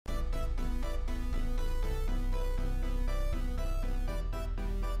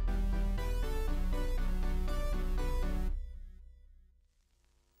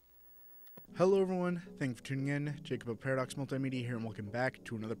Hello everyone, thank you for tuning in. Jacob of Paradox Multimedia here, and welcome back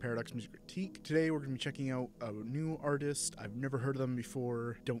to another Paradox Music Critique. Today we're going to be checking out a new artist. I've never heard of them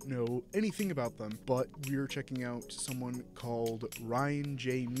before, don't know anything about them, but we're checking out someone called Ryan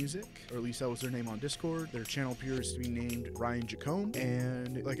J Music, or at least that was their name on Discord. Their channel appears to be named Ryan Jacome,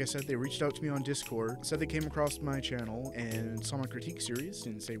 and like I said, they reached out to me on Discord, said they came across my channel and saw my critique series,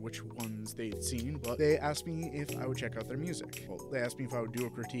 didn't say which ones they'd seen, but they asked me if I would check out their music. Well, they asked me if I would do a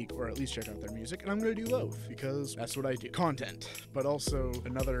critique or at least check out their music, and I'm gonna do both because that's what I do. Content, but also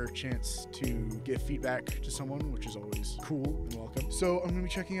another chance to give feedback to someone, which is always cool and welcome. So I'm gonna be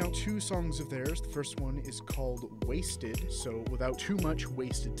checking out two songs of theirs. The first one is called Wasted. So without too much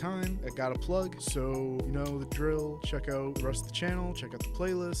wasted time, I got a plug. So you know the drill. Check out the rest of the channel, check out the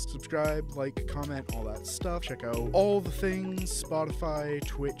playlist, subscribe, like, comment, all that stuff. Check out all the things, Spotify,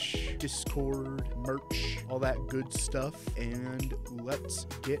 Twitch, Discord, merch, all that good stuff. And let's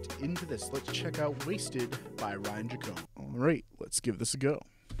get into this. Let's check out Wasted by Ryan Jacome. Alright, let's give this a go.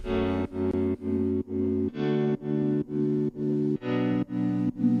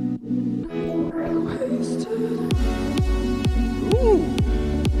 Ooh!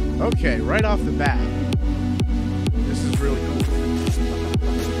 Okay, right off the bat, this is really cool.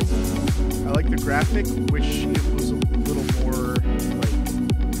 I like the graphic, wish it was a little more, like...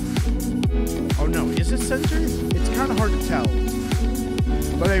 Oh no, is it censored? It's kind of hard to tell.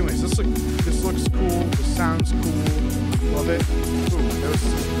 But anyways, this looks cool, this sounds cool, love it. Ooh, there was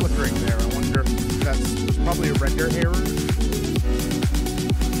some flickering there, I wonder if there's probably a render error.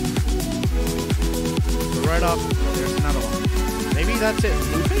 So right off, there's another one. Maybe that's it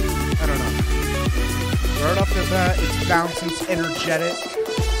moving? I don't know. Right off the bat, it's bouncy, it's energetic.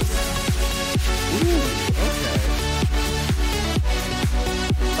 Ooh, okay.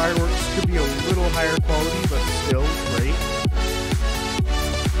 Fireworks could be a little higher quality, but still great.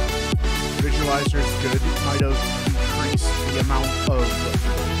 Visualizer is good. It might have increased the amount of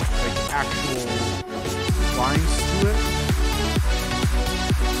like actual lines to it,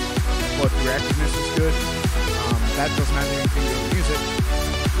 but the reactiveness is good. That doesn't have anything to do with music.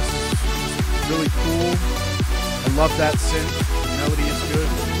 This is really cool. I love that synth. The melody is good.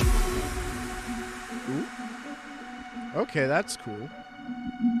 Ooh. Okay, that's cool.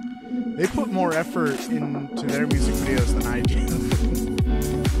 They put more effort into their music videos than I do.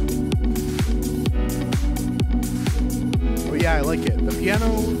 But yeah, I like it. The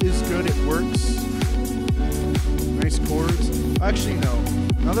piano is good, it works. Nice chords. Actually, no.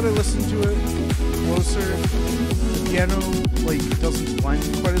 Now that I listen to it closer, the piano like doesn't blend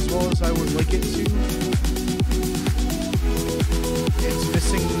quite as well as I would like it to. It's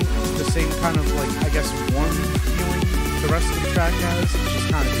missing the same kind of like, I guess, warm feeling the rest of the track has. It just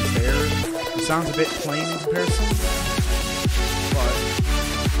kind of is there. It sounds a bit plain in comparison, but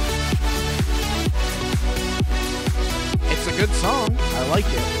it's a good song. I like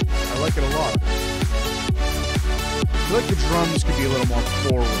it. I like it a lot. I feel like the drums could be a little more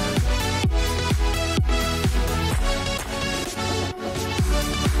forward.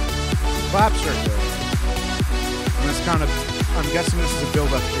 Claps are good. And it's kind of, I'm guessing this is a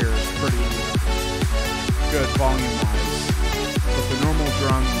build-up here. It's pretty good volume-wise. But the normal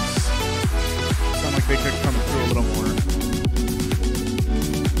drums sound like they could come through a little more.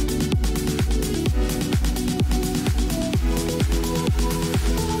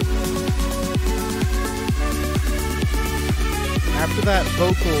 After that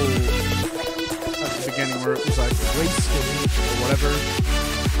vocal at the beginning where it was like wasted or whatever,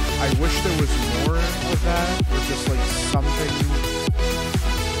 I wish there was more of that, or just like something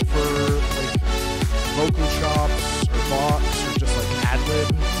for like vocal chops or box or just like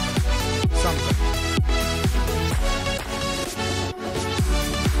ad-lib, something.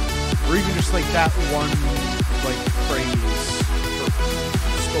 Or even just like that one like phrase or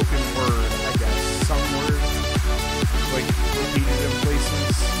spoken word, I guess, some word. Like repeated in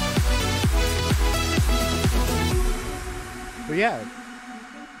places. But yeah,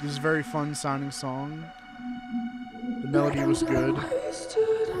 this is a very fun sounding song. The melody was good.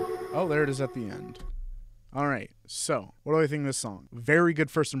 Oh, there it is at the end. Alright, so what do I think of this song? Very good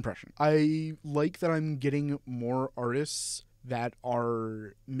first impression. I like that I'm getting more artists that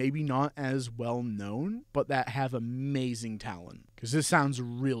are maybe not as well known, but that have amazing talent. Because this sounds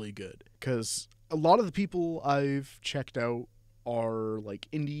really good. Because a lot of the people I've checked out are like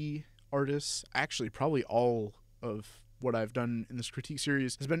indie artists. Actually, probably all of what I've done in this critique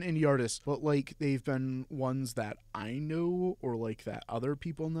series has been indie artists, but like they've been ones that I know or like that other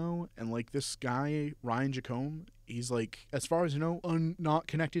people know. And like this guy, Ryan Jacome, He's like, as far as I know, not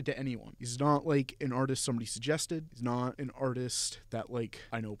connected to anyone. He's not like an artist somebody suggested. He's not an artist that like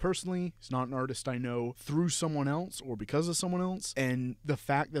I know personally. He's not an artist I know through someone else or because of someone else. And the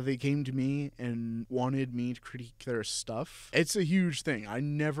fact that they came to me and wanted me to critique their stuff, it's a huge thing. I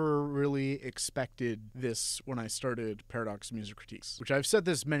never really expected this when I started Paradox Music Critiques, which I've said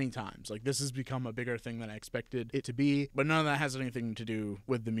this many times. Like, this has become a bigger thing than I expected it to be, but none of that has anything to do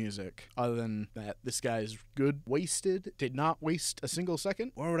with the music other than that this guy's good. Wasted, did not waste a single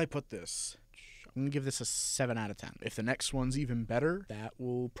second. Where would I put this? I'm gonna give this a 7 out of 10. If the next one's even better, that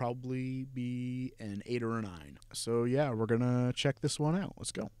will probably be an 8 or a 9. So yeah, we're gonna check this one out.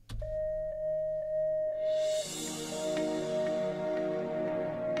 Let's go.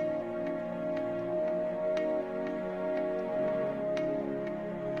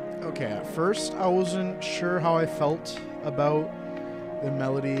 Okay, at first I wasn't sure how I felt about the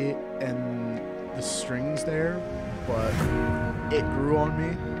melody and the strings there, but it grew on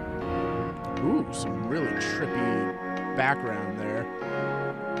me. Ooh, some really trippy background there.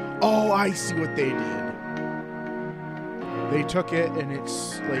 Oh, I see what they did. They took it and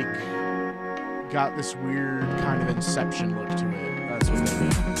it's like got this weird kind of Inception look to it. That's what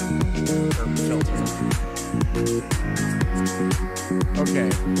they did. Or filter. Okay,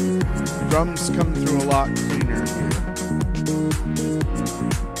 drums come through a lot cleaner here.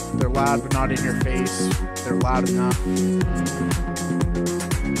 They're loud but not in your face. They're loud enough.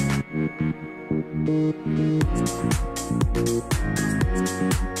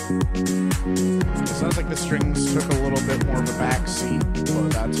 It sounds like the strings took a little bit more of a back seat, but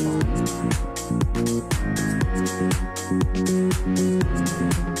that's fine.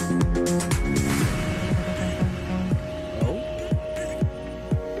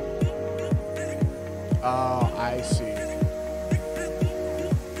 Oh, I see.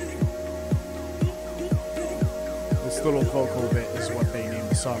 This little vocal bit is what they named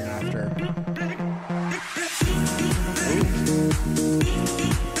the song after.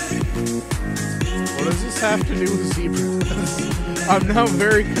 What does this have to do with zebras? I'm now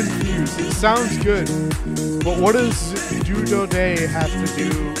very confused. It sounds good, but what does Do Do Day have to do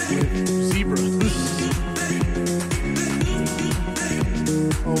with zebras?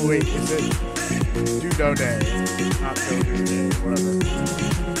 Oh wait, is it Do Do Day? Not Do Do Day, whatever.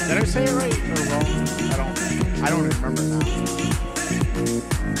 Did I say it right or wrong? I don't remember now.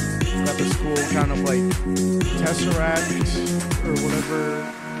 Got this cool kind of like tesseract or whatever.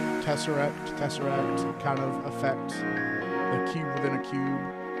 Tesseract kind of effect. The cube within a cube.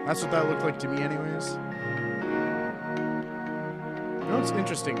 That's what that looked like to me anyways. You know what's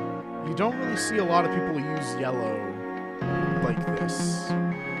interesting? You don't really see a lot of people use yellow like this.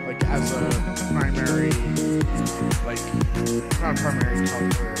 Like as a primary, like, not a primary color,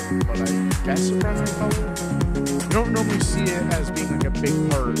 but I guess a primary color. You don't normally see it as being like a big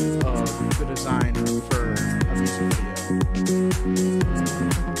part of the design for a music video.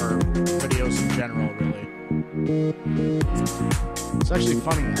 Or videos in general, really. It's actually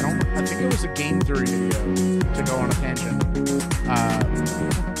funny. I think it was a game theory video, to go on a tangent.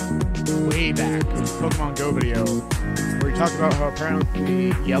 Way back, it was a Pokemon Go video, where he talked about how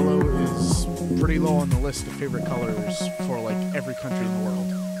apparently yellow is pretty low on the list of favorite colors for like every country in the world.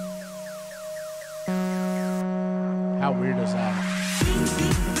 How weird is that?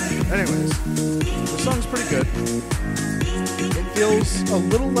 Anyways, the song's pretty good. It feels a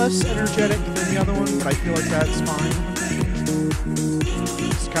little less energetic than the other one, but I feel like that's fine.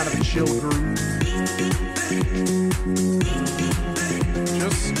 It's kind of a chill groove.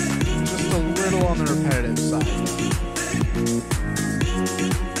 Just a little on the repetitive side.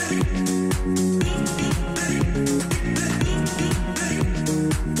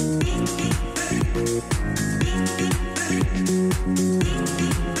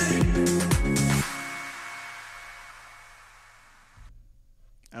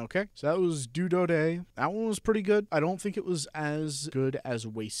 Okay, so that was Do Do Day. That one was pretty good. I don't think it was as good as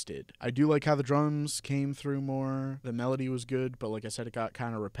Wasted. I do like how the drums came through more. The melody was good, but like I said, it got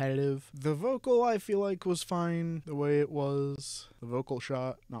kind of repetitive. The vocal, I feel like, was fine the way it was. The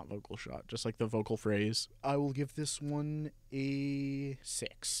just like the vocal phrase. I will give this one a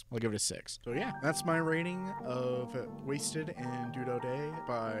 6. I'll give it a 6. So yeah, that's my rating of Wasted and Do Do Day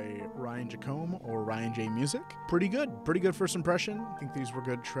by Ryan Jacome or Ryan J Music. Pretty good first impression. I think these were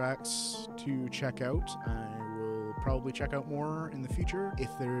good tracks to check out. I will probably check out more in the future.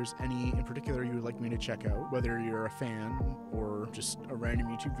 If there's any in particular you would like me to check out, whether you're a fan or just a random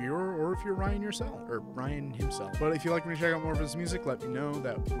YouTube viewer, or if you're Ryan yourself, or Ryan himself. But if you'd like me to check out more of his music, let me know.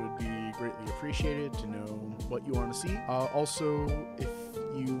 That would be greatly appreciated to know what you want to see. Also, if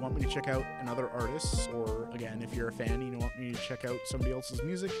you want me to check out another artist, or again, if you're a fan, you want me to check out somebody else's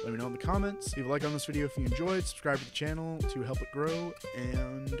music, let me know in the comments. Leave a like on this video if you enjoyed, subscribe to the channel to help it grow,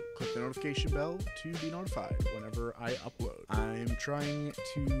 and click the notification bell to be notified whenever I upload. I'm trying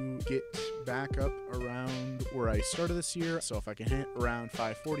to get back up around where I started this year, so if I can hit around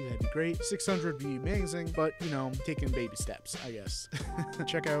 540, that'd be great. 600 would be amazing, but you know, taking baby steps, I guess.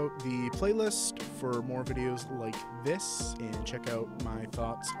 Check out the playlist for more videos like this, and check out my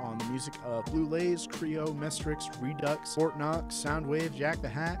thoughts on the music of Blue Lays, Creo, Mestrix, Redux, Fort Knox, Soundwave, Jack the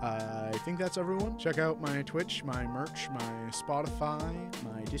Hat. I think that's everyone. Check out my Twitch, my merch, my Spotify,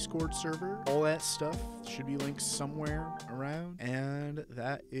 my Discord server. All that stuff should be linked somewhere around. And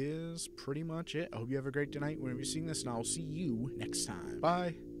that is pretty much it. I hope you have a great night whenever you're seeing this, and I'll see you next time.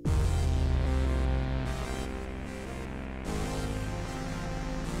 Bye.